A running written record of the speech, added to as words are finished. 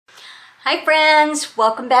Hi friends,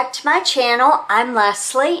 welcome back to my channel. I'm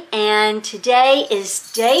Leslie and today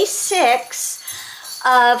is day 6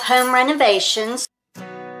 of home renovations.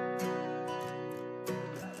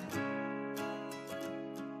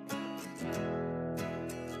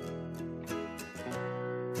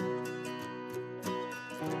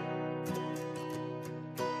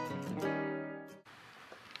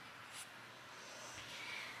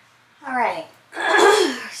 Alright,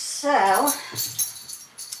 so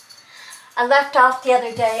I left off the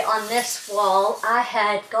other day on this wall. I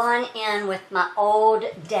had gone in with my old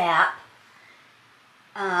DAP,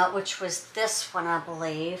 which was this one, I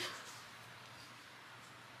believe.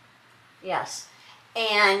 Yes.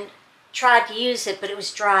 And tried to use it, but it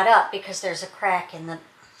was dried up because there's a crack in the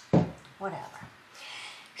whatever.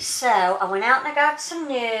 So I went out and I got some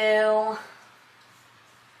new.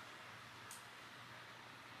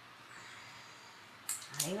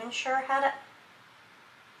 Not even sure how to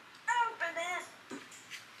open it.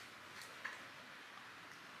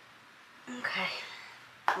 Okay,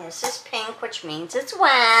 this is pink, which means it's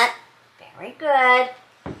wet. Very good.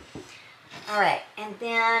 All right, and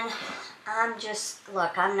then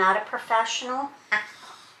look, I'm not a professional. I'm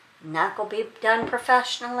not gonna be done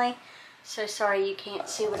professionally. So sorry you can't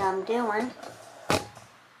see what I'm doing.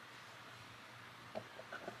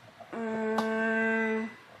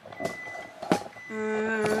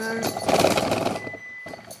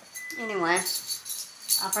 Anyway,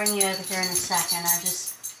 I'll bring you over here in a second. I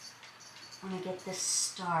just want to get this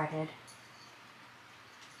started.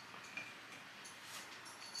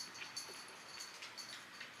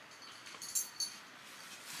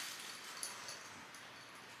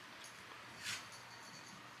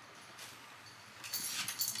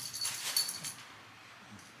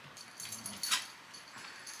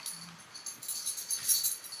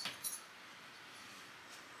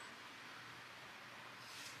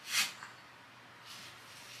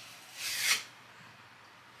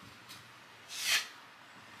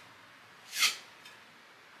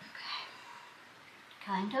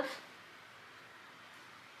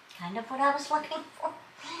 Kind of what I was looking for.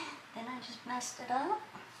 Then I just messed it up.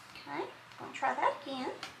 Okay, gonna try that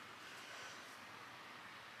again.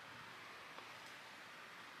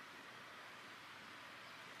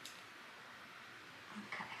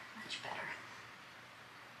 Okay, much better.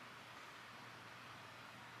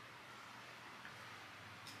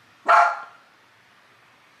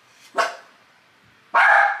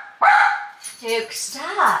 Duke,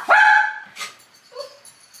 stop.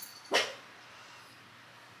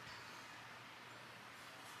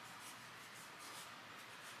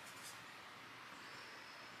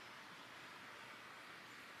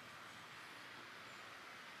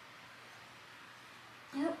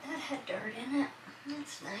 Nope, that had dirt in it.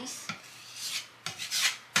 That's nice.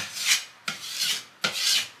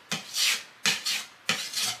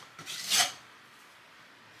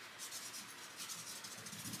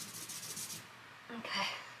 Okay.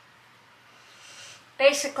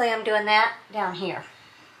 Basically, I'm doing that down here.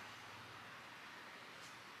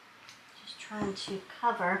 Just trying to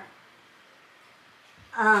cover.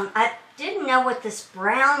 I didn't know what this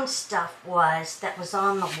brown stuff was that was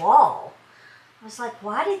on the wall. I was like,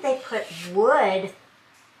 why did they put wood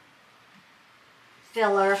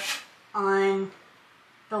filler on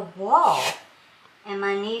the wall? And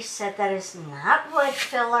my niece said that is not wood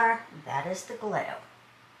filler, that is the glue.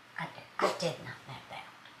 I did not know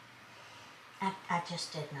that. I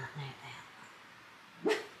just did not know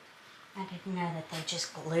that. I didn't know that they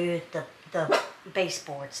just glued the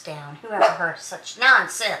baseboards down. Whoever heard of such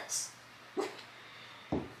nonsense?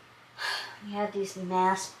 You have these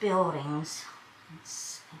mass buildings.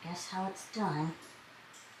 That's, I guess, how it's done.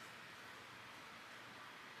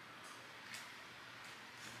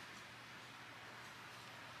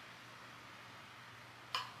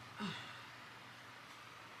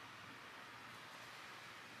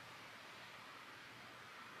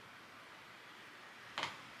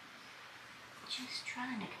 Just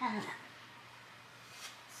trying to kind of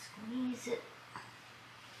squeeze it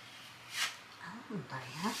on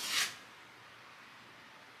there.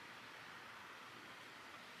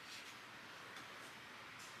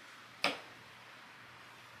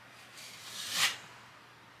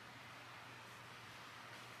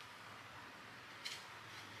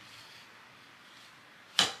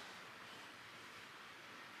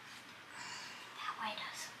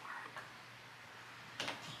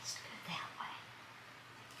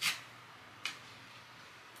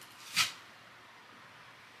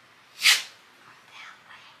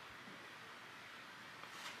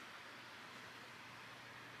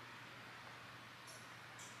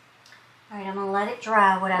 Alright, I'm going to let it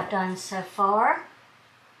dry what I've done so far.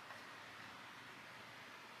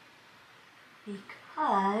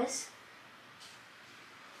 because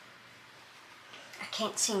I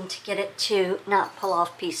can't seem to get it to not pull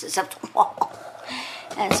off pieces of the wall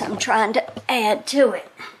as I'm trying to add to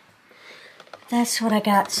it. That's what I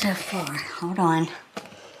got so far. Hold on.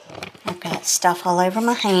 I've got stuff all over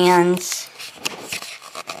my hands.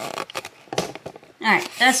 Alright,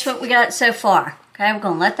 that's what we got so far. Okay, I'm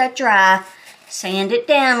going to let that dry, sand it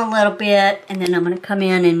down a little bit, and then I'm going to come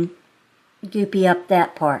in and goopy up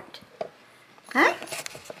that part. Okay?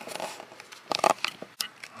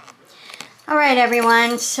 Alright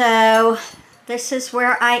everyone, so this is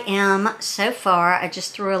where I am so far. I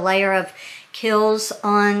just threw a layer of Kills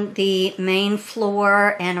on the main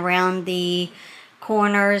floor and around the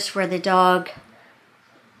corners where the dog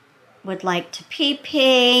would like to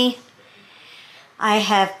pee-pee. I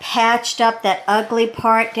have patched up that ugly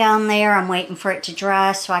part down there. I'm waiting for it to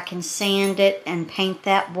dry so I can sand it and paint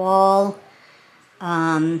that wall.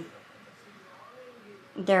 They're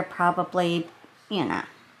probably, you know,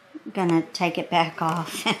 gonna take it back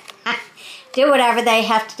off. Do whatever they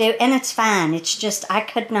have to do, and it's fine. It's just I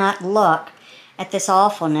could not look at this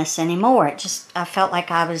awfulness anymore. It just, I felt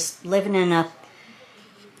like I was living in a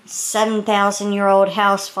 7,000-year-old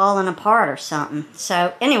house falling apart or something.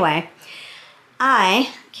 So anyway,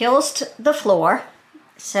 I kills the floor,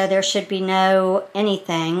 so there should be no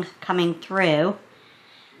anything coming through.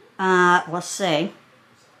 We'll see.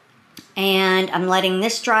 And I'm letting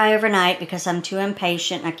this dry overnight because I'm too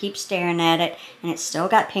impatient. I keep staring at it, and it's still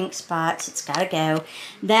got pink spots. It's got to go.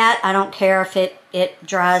 That, I don't care if it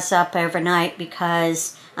dries up overnight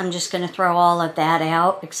because I'm just going to throw all of that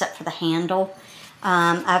out except for the handle.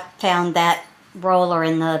 I found that roller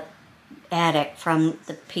in the attic from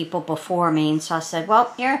the people before me, and so I said,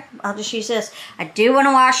 well, here, I'll just use this. I do want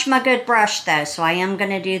to wash my good brush, though, so I am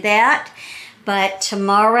going to do that. But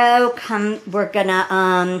tomorrow, we're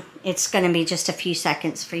gonna, it's gonna be just a few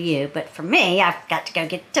seconds for you. But for me, I've got to go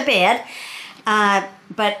get to bed.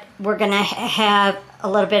 But we're gonna have a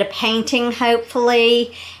little bit of painting,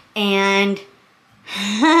 hopefully. And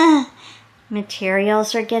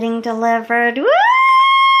materials are getting delivered. Woo!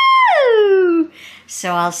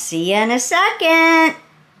 So I'll see you in a second.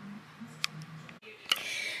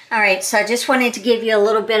 All right, so I just wanted to give you a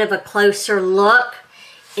little bit of a closer look.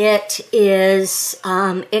 It is,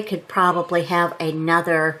 it could probably have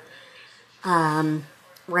another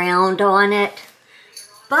round on it,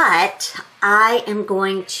 but I am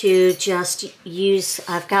going to just use,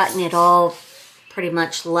 I've gotten it all pretty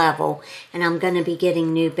much level, and I'm going to be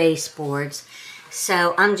getting new baseboards.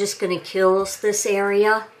 So I'm just going to kills this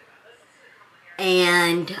area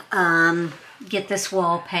and get this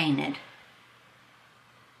wall painted.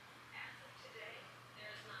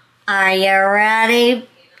 Are you ready?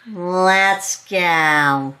 Let's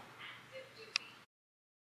go.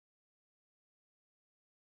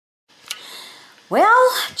 Well,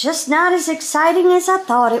 just not as exciting as I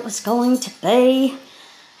thought it was going to be.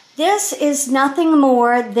 This is nothing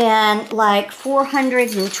more than like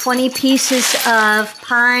 420 pieces of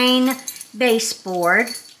pine baseboard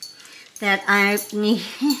that I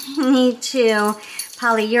need to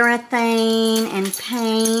polyurethane and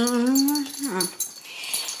paint.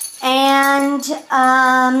 And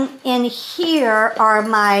in here are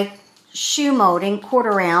my shoe molding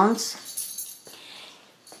quarter rounds.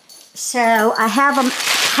 So I have them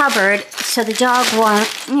covered so the dog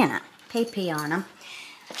won't, you know, pee on them.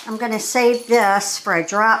 I'm going to save this for a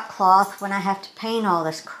drop cloth when I have to paint all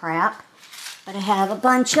this crap. But I have a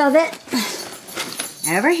bunch of it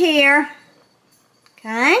over here.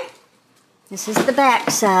 Okay. This is the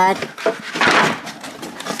back side.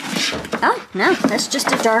 Oh, no, that's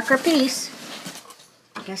just a darker piece.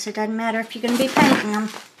 I guess it doesn't matter if you're going to be painting them.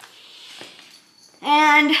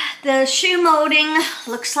 And the shoe molding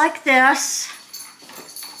looks like this.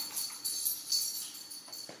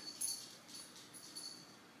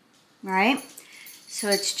 Right? So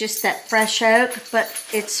it's just that fresh oak, but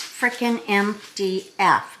it's frickin'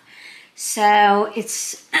 MDF. So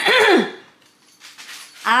it's,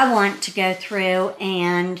 I want to go through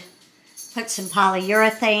and put some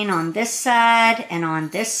polyurethane on this side and on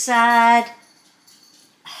this side.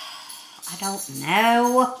 I don't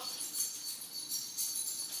know.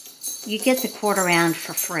 You get the quarter round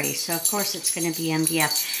for free, so of course it's going to be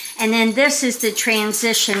MDF. And then this is the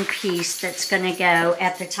transition piece that's going to go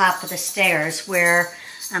at the top of the stairs where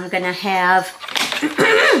I'm going to have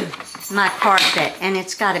my carpet. And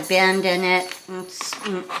it's got a bend in it.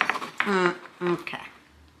 Okay.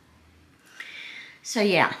 So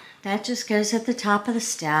yeah. That just goes at the top of the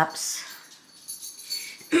steps.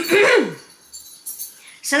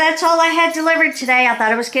 So that's all I had delivered today. I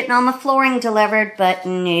thought I was getting all my flooring delivered, but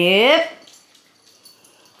nope.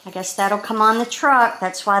 I guess that'll come on the truck.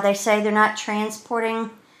 That's why they say they're not transporting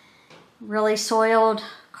really soiled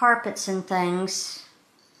carpets and things,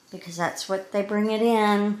 because that's what they bring it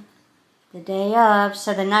in the day of.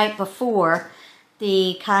 So the night before,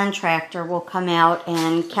 the contractor will come out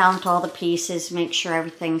and count all the pieces, make sure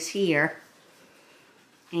everything's here.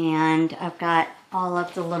 And I've got all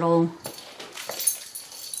of the little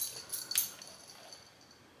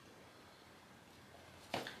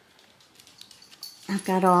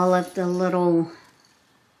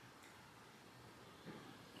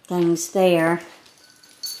things there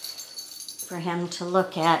for him to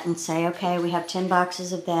look at and say, okay, we have 10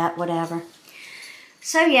 boxes of that, whatever.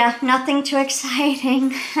 So yeah, nothing too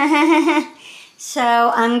exciting.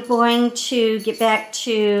 So I'm going to get back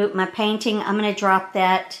to my painting. I'm going to drop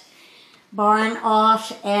that barn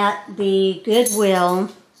off at the Goodwill.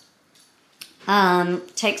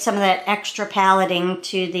 Take some of that extra palleting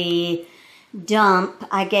to the dump.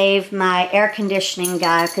 I gave my air conditioning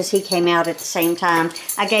guy, because he came out at the same time,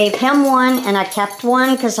 I gave him one and I kept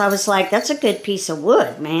one because I was like, that's a good piece of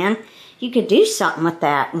wood, man. You could do something with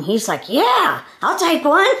that. And he's like, yeah, I'll take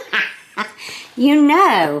one. You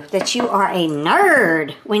know that you are a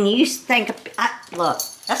nerd when you think, look,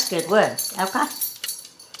 that's good wood, okay?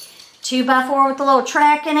 2x4 with a little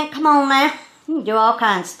track in it, come on now. You can do all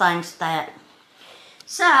kinds of things with that.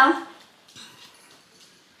 So,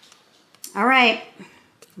 all right,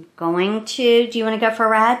 I'm going to, do you want to go for a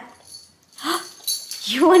ride?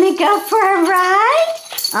 You want to go for a ride?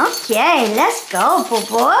 Okay, let's go,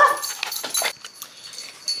 boo-boo.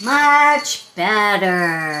 Much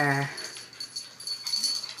better.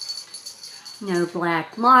 No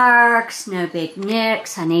black marks, no big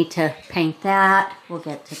nicks. I need to paint that. We'll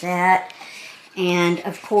get to that. And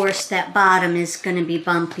of course, that bottom is going to be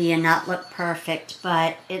bumpy and not look perfect,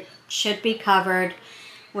 but it should be covered.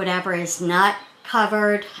 Whatever is not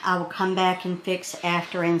covered, I will come back and fix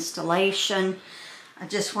after installation. I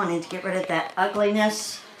just wanted to get rid of that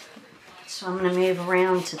ugliness. So I'm going to move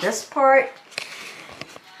around to this part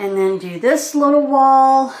and then do this little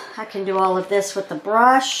wall. I can do all of this with the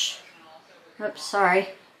brush. Oops, sorry.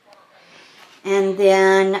 And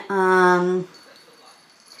then I'm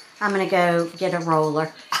going to go get a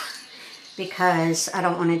roller because I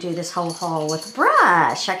don't want to do this whole hall with a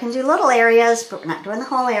brush. I can do little areas, but we're not doing the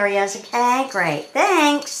whole areas. Okay, great.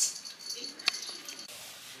 Thanks.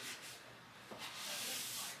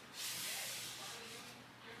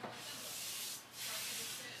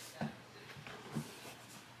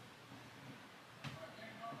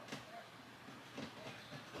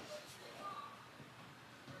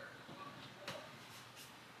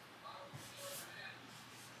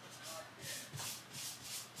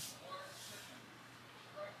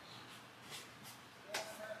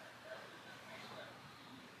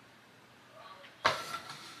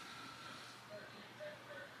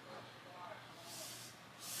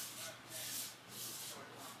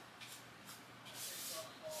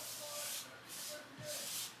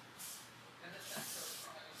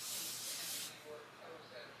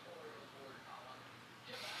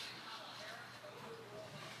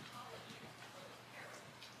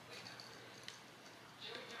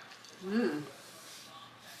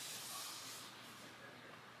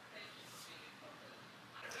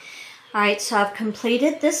 Alright, so I've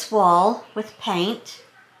completed this wall with paint.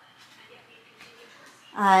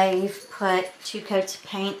 I've put 2 coats of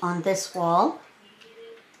paint on this wall.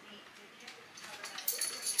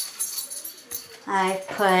 I've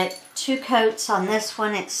put 2 coats on this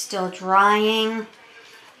one. It's still drying.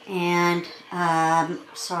 And, 1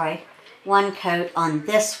 coat on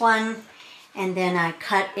this one. And then I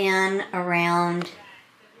cut in around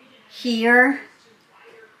here.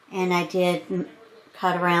 And I did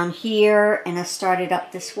cut around here, and I started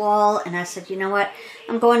up this wall, and I said, you know what,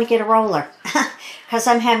 I'm going to get a roller because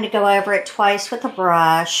I'm having to go over it twice with a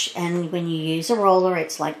brush, and when you use a roller,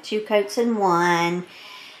 it's like 2 coats in one.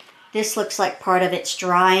 This looks like part of it's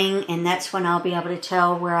drying, and that's when I'll be able to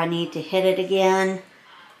tell where I need to hit it again.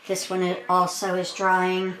 This one also is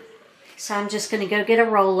drying, so I'm just going to go get a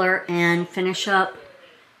roller and finish up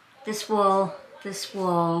this wall,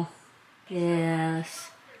 this,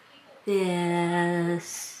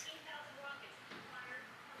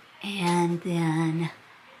 and then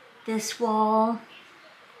this wall.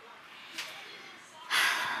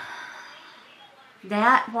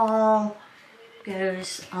 That wall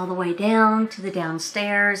goes all the way down to the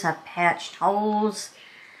downstairs. I've patched holes.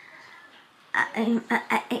 I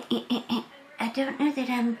don't know that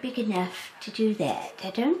I'm big enough to do that. I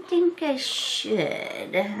don't think I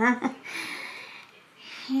should.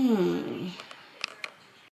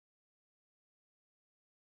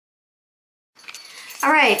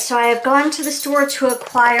 All right, so I have gone to the store to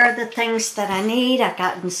acquire the things that I need. I've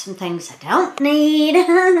gotten some things I don't need.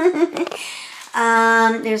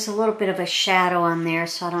 There's a little bit of a shadow on there,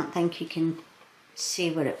 so I don't think you can see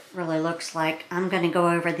what it really looks like. I'm going to go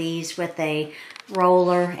over these with a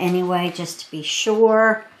roller anyway, just to be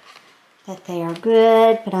sure that they are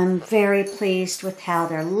good, but I'm very pleased with how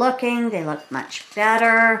they're looking. They look much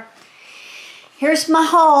better. Here's my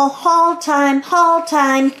haul. Haul time.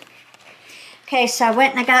 Okay, so I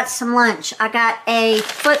went and I got some lunch. I got a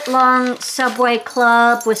foot-long Subway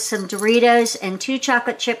Club with some Doritos and 2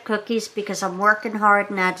 chocolate chip cookies because I'm working hard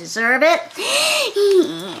and I deserve it.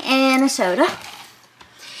 And a soda.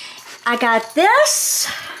 I got this.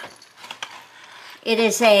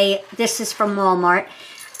 This is from Walmart.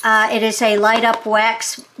 It is a light-up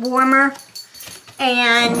wax warmer.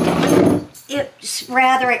 And it's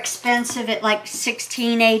rather expensive at like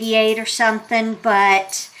 $16.88 or something,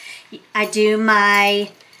 but I do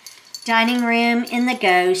my dining room in the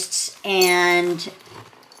ghosts, and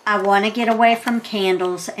I want to get away from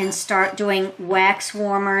candles and start doing wax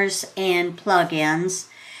warmers and plug-ins.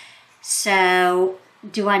 So,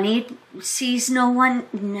 do I need seasonal one?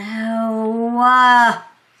 No.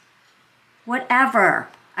 Whatever.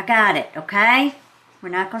 I got it, okay? We're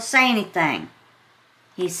not going to say anything.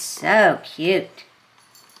 He's so cute.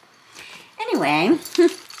 Anyway,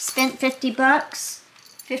 spent 50 bucks.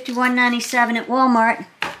 $51.97 at Walmart.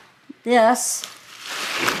 This.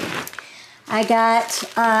 I got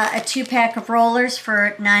a 2-pack of rollers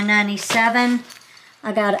for $9.97.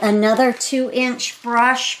 I got another 2-inch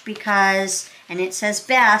brush because, and it says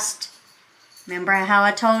best. Remember how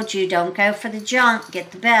I told you, don't go for the junk,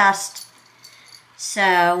 get the best.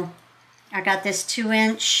 So, I got this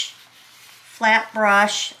 2-inch flat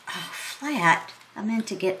brush. Oh, flat. I meant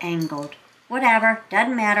to get angled. Whatever,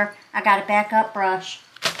 doesn't matter. I got a backup brush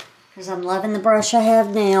because I'm loving the brush I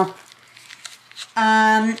have now.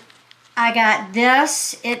 I got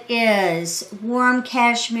this. It is warm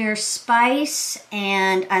cashmere spice,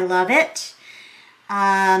 and I love it.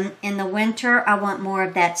 In the winter, I want more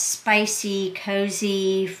of that spicy,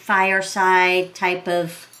 cozy, fireside type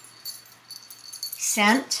of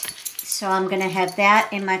scent. So I'm going to have that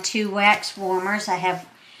in my 2 wax warmers. I have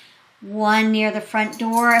one near the front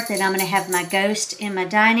door, then I'm going to have my ghost in my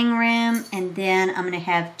dining room, and then I'm going to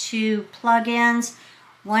have 2 plug-ins,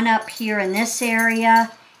 one up here in this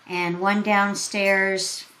area, and one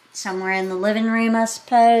downstairs somewhere in the living room, I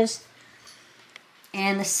suppose.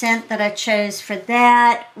 And the scent that I chose for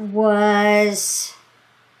that was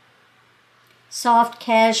soft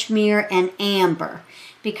cashmere and amber,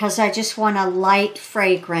 because I just want a light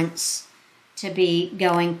fragrance to be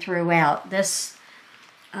going throughout. This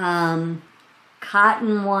cotton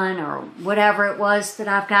one or whatever it was that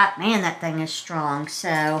I've got, man, that thing is strong.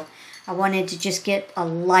 So I wanted to just get a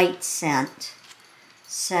light scent.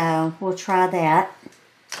 So we'll try that.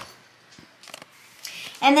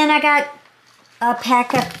 And then I got a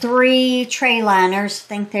pack of 3 tray liners. I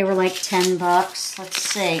think they were like 10 bucks. Let's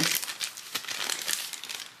see.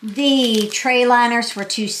 The tray liners were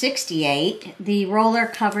 $2.68. The roller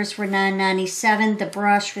covers were $9.97. The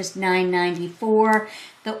brush was $9.94.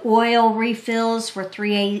 The oil refills were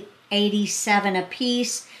 $3.87 a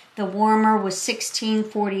piece. The warmer was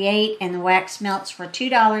 $16.48, and the wax melts were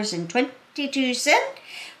 $2.22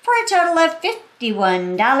 for a total of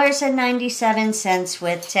 $51.97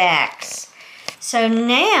 with tax. So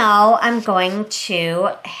now I'm going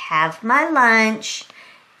to have my lunch,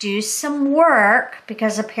 do some work,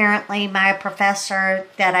 because apparently my professor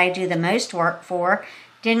that I do the most work for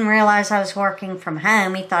didn't realize I was working from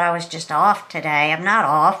home. He thought I was just off today. I'm not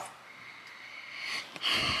off.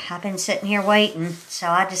 I've been sitting here waiting, so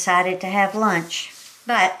I decided to have lunch.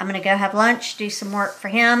 But I'm going to go have lunch, do some work for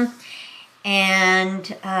him,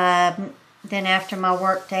 and then after my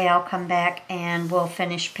work day, I'll come back and we'll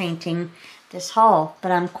finish painting this haul.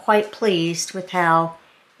 But I'm quite pleased with how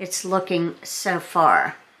it's looking so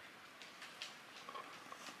far.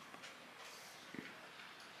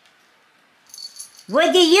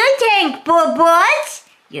 What do you think, boo-boos?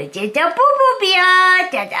 You did the boo-boo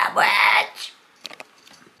beyond much.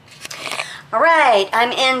 Alright,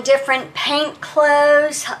 I'm in different paint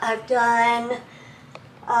clothes. I've done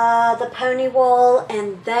the pony wool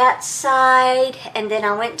and that side, and then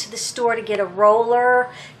I went to the store to get a roller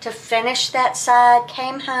to finish that side.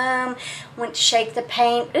 Came home, went to shake the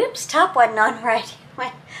paint. Oops, top wasn't on right.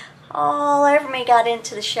 Went all over me, got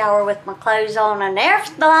into the shower with my clothes on and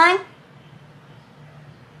everything.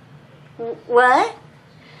 What?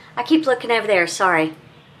 I keep looking over there, sorry.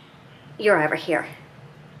 You're over here.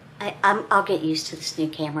 I'll get used to this new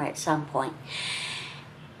camera at some point.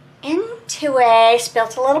 into it,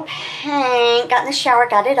 spilt a little paint, got in the shower,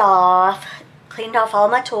 got it off, cleaned off all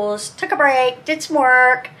my tools, took a break, did some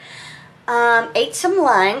work, ate some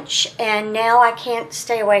lunch, and now I can't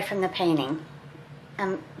stay away from the painting.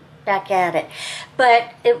 I'm back at it.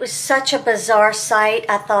 But it was such a bizarre sight,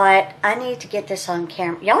 I thought, I need to get this on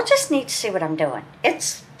camera. Y'all just need to see what I'm doing.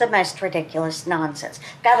 It's the most ridiculous nonsense.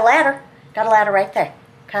 Got a ladder right there,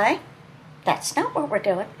 okay? That's not what we're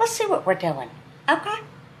doing. Let's see what we're doing, okay?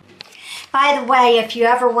 By the way, if you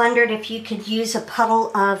ever wondered if you could use a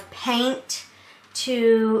puddle of paint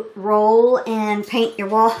to roll and paint your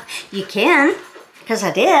wall, you can, because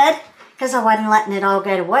I did, because I wasn't letting it all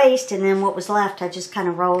go to waste, and then what was left I just kind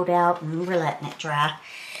of rolled out and we're letting it dry.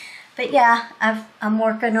 But yeah, I'm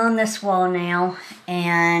working on this wall now,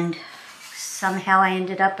 and somehow I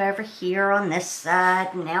ended up over here on this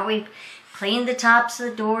side, and now we've cleaned the tops of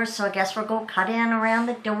the doors, so I guess we're going to cut in around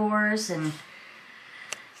the doors, and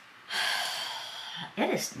it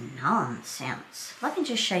is nonsense. Let me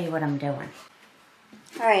just show you what I'm doing.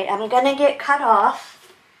 Alright, I'm going to get cut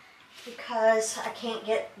off because I can't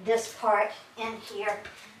get this part in here.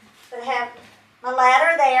 But I have my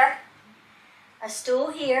ladder there, a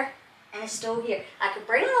stool here, and a stool here. I could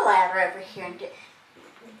bring the ladder over here and get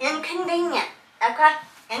inconvenient, okay?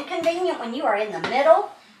 Inconvenient when you are in the middle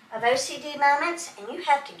of OCD moments and you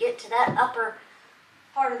have to get to that upper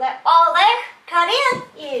part of that wall there, cut in.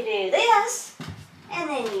 You do this, and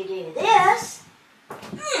then you do this,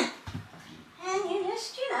 and you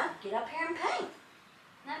just, you know, get up here and paint.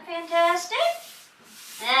 Isn't that fantastic?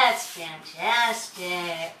 That's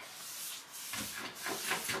fantastic.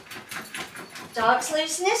 Dog's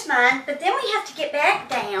losing his mind, but then we have to get back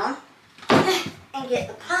down and get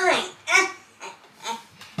the paint.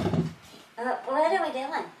 What are we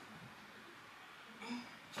doing?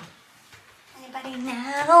 Anybody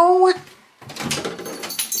know?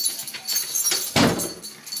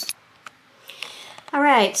 All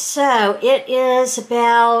right, so it is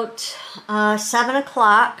about 7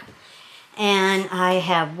 o'clock, and I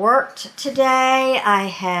have worked today. I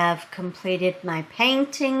have completed my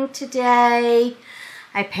painting today.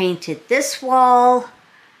 I painted this wall,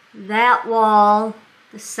 that wall,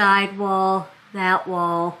 the side wall, that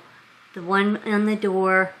wall, the one on the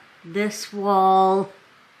door, this wall.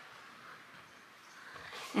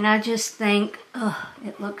 And I just think, oh,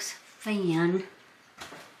 it looks fantastic.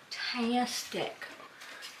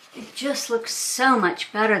 It just looks so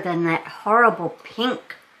much better than that horrible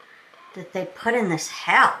pink that they put in this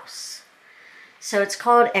house. So it's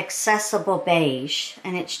called Accessible Beige,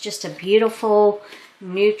 and it's just a beautiful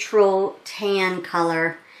neutral tan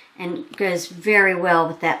color and goes very well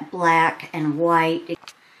with that black and white.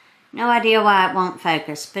 No idea why it won't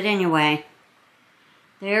focus, but anyway,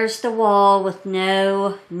 there's the wall with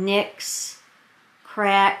no nicks,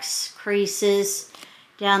 cracks, creases.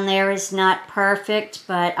 Down there is not perfect,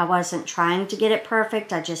 but I wasn't trying to get it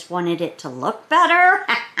perfect. I just wanted it to look better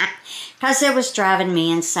because it was driving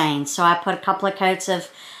me insane. So I put a couple of coats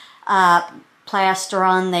of plaster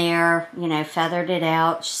on there, you know, feathered it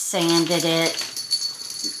out, sanded it,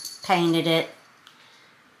 painted it,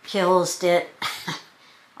 kilsed it,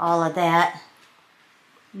 all of that.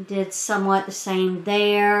 Did somewhat the same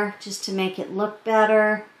there just to make it look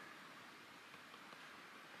better.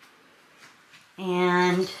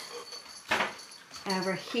 And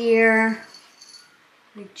over here,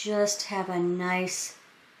 we just have a nice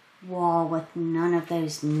wall with none of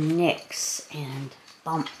those nicks and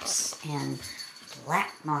bumps and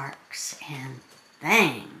black marks and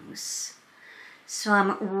things. So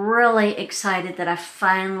I'm really excited that I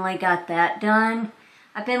finally got that done.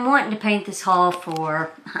 I've been wanting to paint this hall for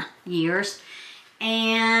years.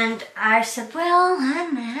 And I said, well,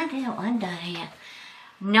 I'm going to do it one day.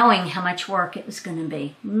 Knowing how much work it was going to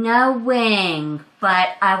be. Knowing.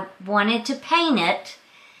 But I wanted to paint it.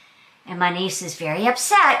 And my niece is very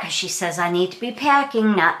upset because she says I need to be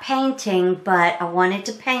packing, not painting. But I wanted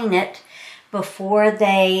to paint it before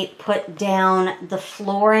they put down the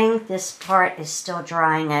flooring. This part is still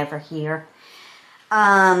drying over here.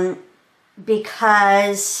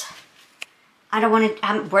 Because I don't want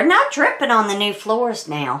to... we're not dripping on the new floors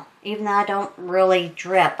now. Even though I don't really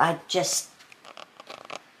drip. I just...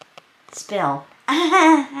 spill.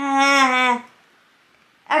 Okay,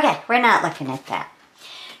 we're not looking at that.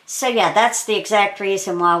 So yeah, that's the exact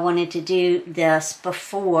reason why I wanted to do this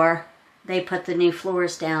before they put the new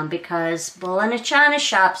floors down, because bull in a china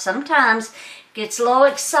shop sometimes gets a little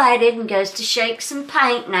excited and goes to shake some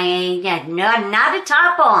paint and I ain't got not a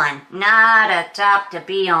top on. Not a top to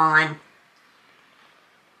be on.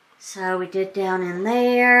 So we did down in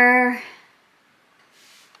there.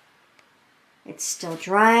 It's still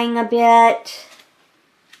drying a bit.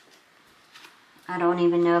 I don't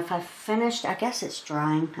even know if I've finished. I guess it's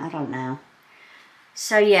drying. I don't know.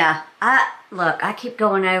 So yeah, look, I keep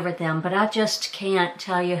going over them, but I just can't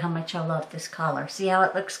tell you how much I love this color. See how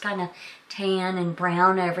it looks kind of tan and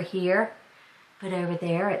brown over here? But over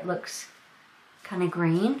there it looks kind of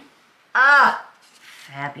green. Ah,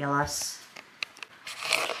 fabulous.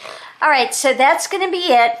 All right, so that's going to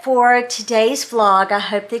be it for today's vlog. I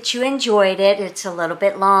hope that you enjoyed it. It's a little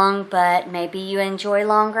bit long, but maybe you enjoy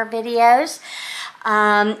longer videos.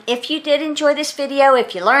 If you did enjoy this video,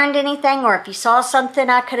 if you learned anything, or if you saw something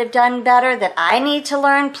I could have done better that I need to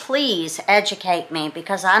learn, please educate me,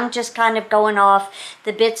 because I'm just kind of going off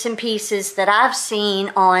the bits and pieces that I've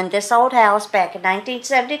seen on this old house back in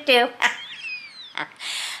 1972.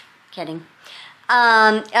 Kidding.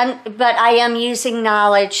 But I am using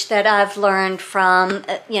knowledge that I've learned from,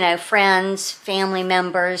 you know, friends, family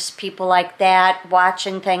members, people like that,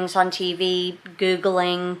 watching things on TV,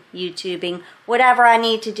 Googling, YouTubing, whatever I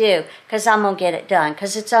need to do, because I'm going to get it done,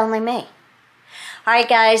 because it's only me. Alright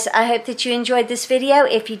guys, I hope that you enjoyed this video.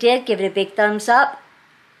 If you did, give it a big thumbs up.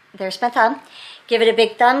 There's my thumb. Give it a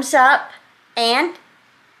big thumbs up, and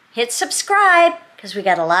hit subscribe, because we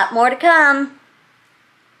got a lot more to come.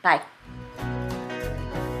 Bye.